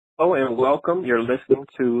Hello and welcome. You're listening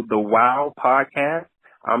to the WOW podcast.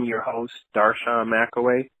 I'm your host, Darshawn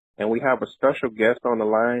McAway, and we have a special guest on the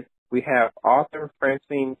line. We have author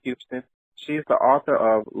Francine Houston. She's the author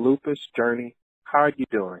of Lupus Journey. How are you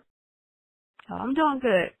doing? Oh, I'm doing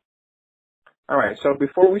good. All right. So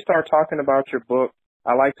before we start talking about your book,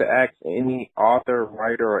 I like to ask any author,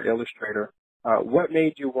 writer, or illustrator, what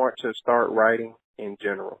made you want to start writing in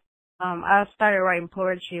general? I started writing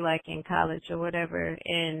poetry like in college or whatever,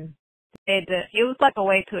 and it was like a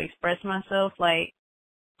way to express myself. Like,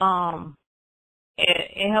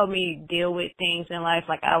 it helped me deal with things in life.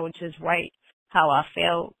 Like I would just write how I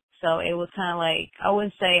felt. So it was kind of like, I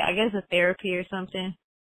wouldn't say, I guess a therapy or something.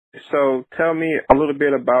 So tell me a little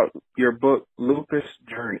bit about your book, Lupus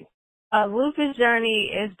Journey. Lupus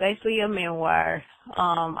Journey is basically a memoir.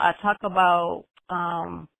 I talk about,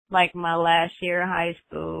 like my last year in high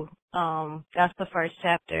school. That's the first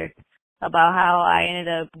chapter about how I ended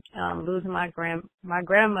up, losing my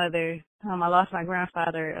grandmother. I lost my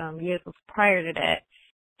grandfather, years prior to that.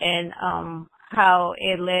 And, how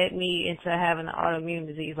it led me into having an autoimmune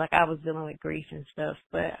disease. Like I was dealing with grief and stuff,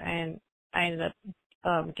 and I ended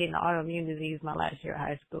up, getting an autoimmune disease my last year of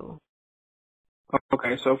high school.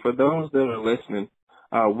 Okay, so for those that are listening,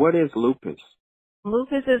 what is lupus?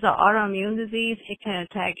 Lupus is an autoimmune disease. It can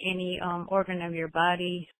attack any organ of your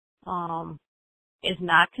body. It's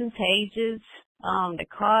not contagious. The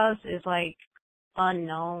cause is like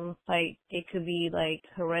unknown. Like it could be like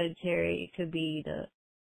hereditary. It could be the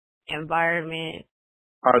environment.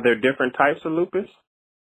 Are there different types of lupus?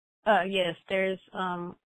 Yes, the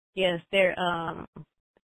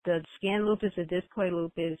skin lupus, the discoid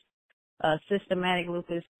lupus, systematic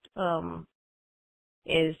lupus,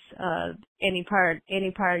 is any part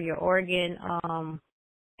of your organ.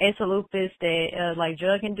 It's a lupus that like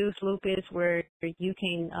drug induced lupus where you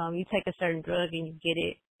can you take a certain drug and you get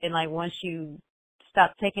it, and like once you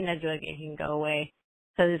stop taking that drug it can go away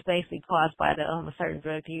because it's basically caused by the a certain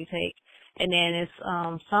drug that you take. And then it's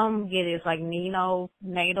some get it's like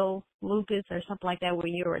neonatal lupus or something like that where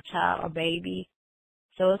you're a child, a baby.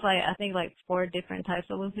 So it's like I think like 4 different types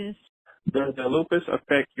of lupus. Does the lupus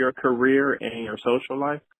affect your career and your social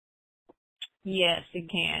life? Yes, it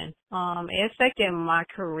can. It affected my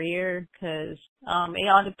career because it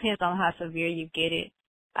all depends on how severe you get it.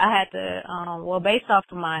 I had to, well, based off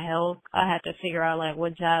of my health, I had to figure out like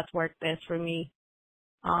what jobs work best for me.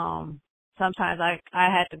 Sometimes I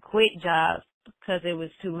had to quit jobs because it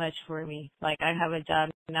was too much for me. Like I have a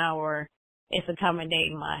job now where it's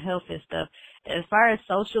accommodating my health and stuff. As far as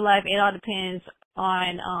social life, it all depends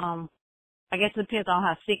on, I guess it depends on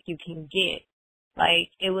how sick you can get. Like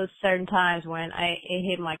it was certain times when it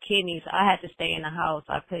hit my kidneys, I had to stay in the house.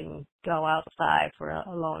 I couldn't go outside for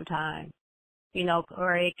a long time. You know,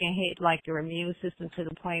 or it can hit like your immune system to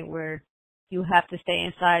the point where you have to stay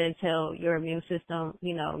inside until your immune system,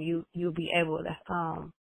 you know, you'll be able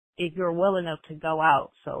to if you're well enough to go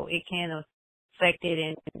out. So it can affect it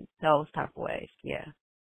in those type of ways. Yeah.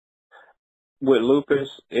 With lupus,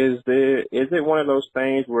 is it one of those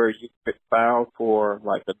things where you could file for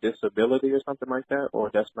like a disability or something like that,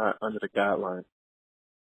 or that's not under the guidelines?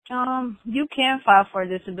 You can file for a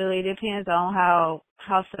disability. It depends on how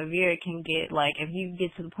severe it can get. Like if you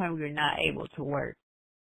get to the point where you're not able to work,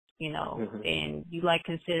 you know, Mm-hmm. and you like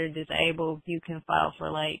considered disabled, you can file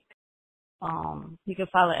for like you can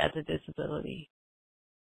file it as a disability.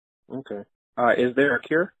 Okay. Is there a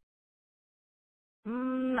cure?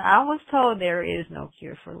 I was told there is no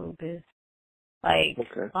cure for lupus. Like,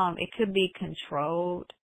 Okay. it could be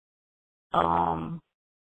controlled. Um,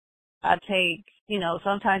 I take, you know,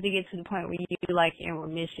 sometimes you get to the point where you like in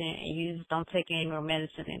remission and you just don't take any more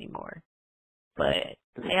medicine anymore. But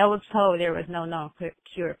I was told there was no known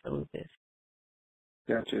cure for lupus.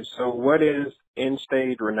 Gotcha. So what is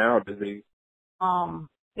end-stage renal disease?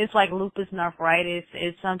 It's like lupus nephritis.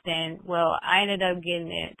 It's something, well, I ended up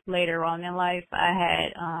getting it later on in life. I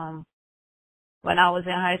had, when I was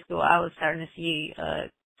in high school, I was starting to see a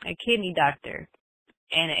kidney doctor.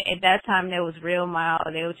 And at that time, that was real mild.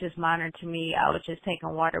 They was just monitoring me. I was just taking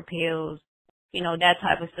water pills, you know, that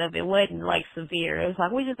type of stuff. It wasn't like severe. It was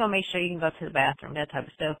like, we're just gonna make sure you can go to the bathroom, that type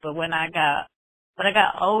of stuff. But when I got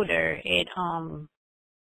older,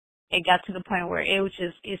 it got to the point where it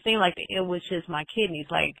seemed like it was just my kidneys.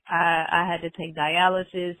 Like I had to take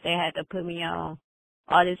dialysis. They had to put me on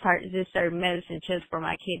all this certain medicine just for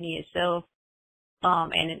my kidney itself.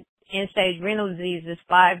 And end-stage renal disease is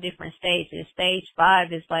 5 different stages. Stage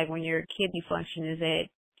 5 is like when your kidney function is at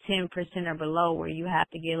 10% or below, where you have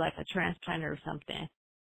to get like a transplant or something.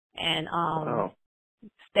 And Oh.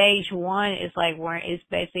 stage 1 is like where it's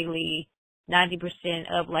basically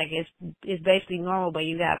 90% up, like it's basically normal, but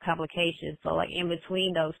you got complications. So like in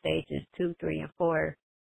between those stages, 2, 3, and 4,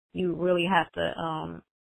 you really have to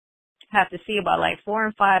see about. Like 4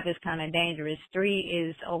 and 5 is kind of dangerous. 3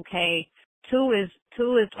 is okay. 2 is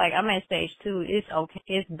like, I'm at stage 2. It's okay.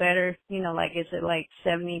 It's better, like it's at like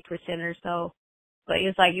 70% or so. But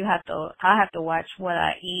it's like I have to watch what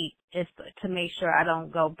I eat just to make sure I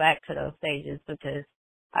don't go back to those stages, because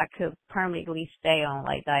I could permanently stay on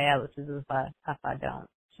like dialysis if I don't.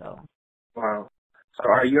 So. Wow. So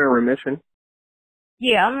are you in remission?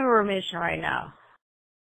 Yeah, I'm in remission right now.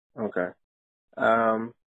 Okay.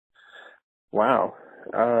 Wow.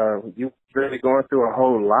 You're really going through a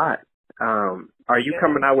whole lot. Are you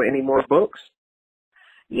coming out with any more books?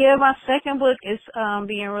 Yeah, my second book is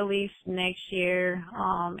being released next year,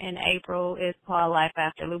 in April. It's called Life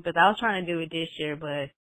After Lupus. I was trying to do it this year,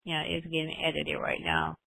 but it's getting edited right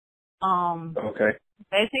now. Okay.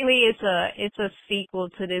 Basically it's a sequel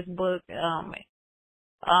to this book. I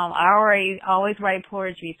always write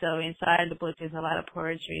poetry, so inside the book is a lot of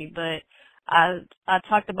poetry, but I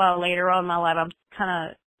talked about later on in my life, I'm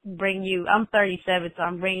 37, so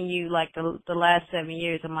I'm bringing you like the last 7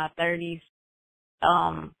 years of my 30s.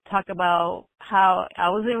 Talk about how I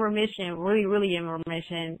was in remission, really, really in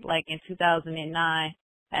remission, like in 2009,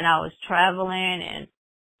 and I was traveling and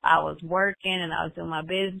I was working and I was doing my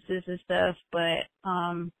businesses and stuff, but,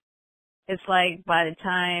 it's like by the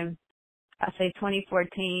time I say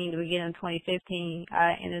 2014, we get in 2015,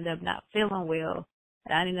 I ended up not feeling well,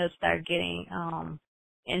 and I ended up start getting,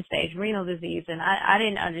 end-stage renal disease, and I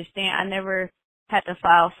didn't understand. I never had to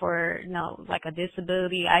file for, like a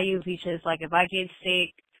disability. I usually just, like, if I get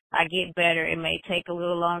sick, I get better. It may take a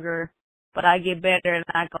little longer, but I get better and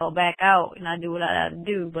I go back out and I do what I have to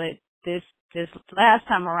do. But this last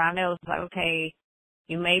time around, it was like, okay,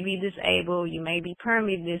 you may be disabled, you may be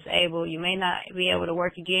permanently disabled, you may not be able to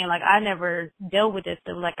work again. Like, I never dealt with this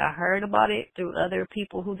stuff. Like, I heard about it through other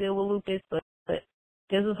people who deal with lupus, but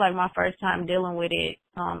this was like my first time dealing with it,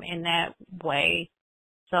 in that way.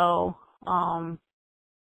 So, I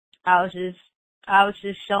was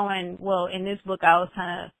just showing, well, in this book, I was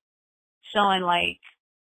kind of showing like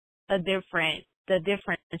the different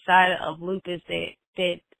side of lupus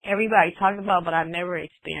that everybody talks about, but I've never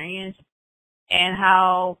experienced, and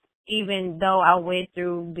how even though I went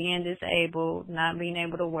through being disabled, not being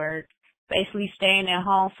able to work, basically staying at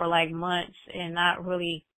home for like months and not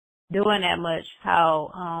really doing that much,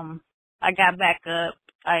 how I got back up,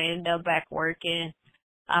 I ended up back working.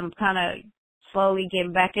 I'm kind of slowly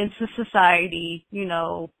getting back into society,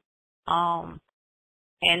 and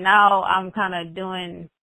now I'm kind of doing,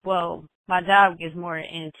 well, my job gets more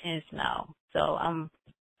intense now, so I'm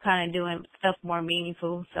kind of doing stuff more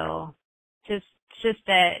meaningful. So just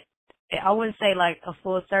that, I wouldn't say like a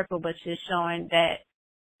full circle, but just showing that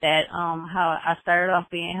how I started off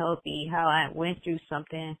being healthy, how I went through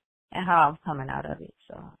something, and how I'm coming out of it.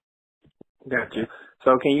 So. Got you.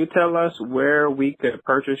 So can you tell us where we could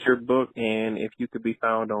purchase your book and if you could be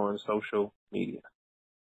found on social media?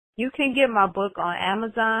 You can get my book on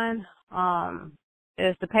Amazon.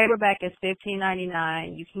 The paperback is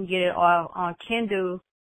 $15.99. You can get it all on Kindle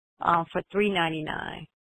for $3.99,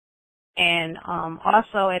 and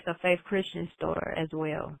also at the Faith Christian store as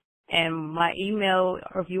well. And my email,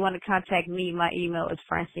 or if you want to contact me, my email is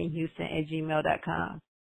francinehouston@gmail.com.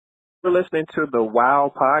 We're listening to the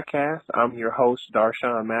WOW Podcast. I'm your host,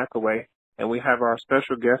 Darshawn McAway, and we have our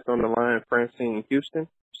special guest on the line, Francine Houston.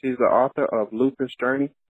 She's the author of Lupus Journey.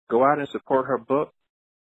 Go out and support her book.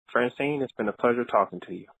 Francine, it's been a pleasure talking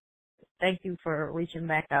to you. Thank you for reaching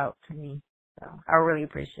back out to me. So I really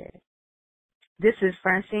appreciate it. This is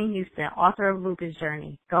Francine Houston, author of Lupus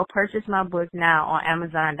Journey. Go purchase my book now on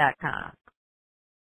Amazon.com.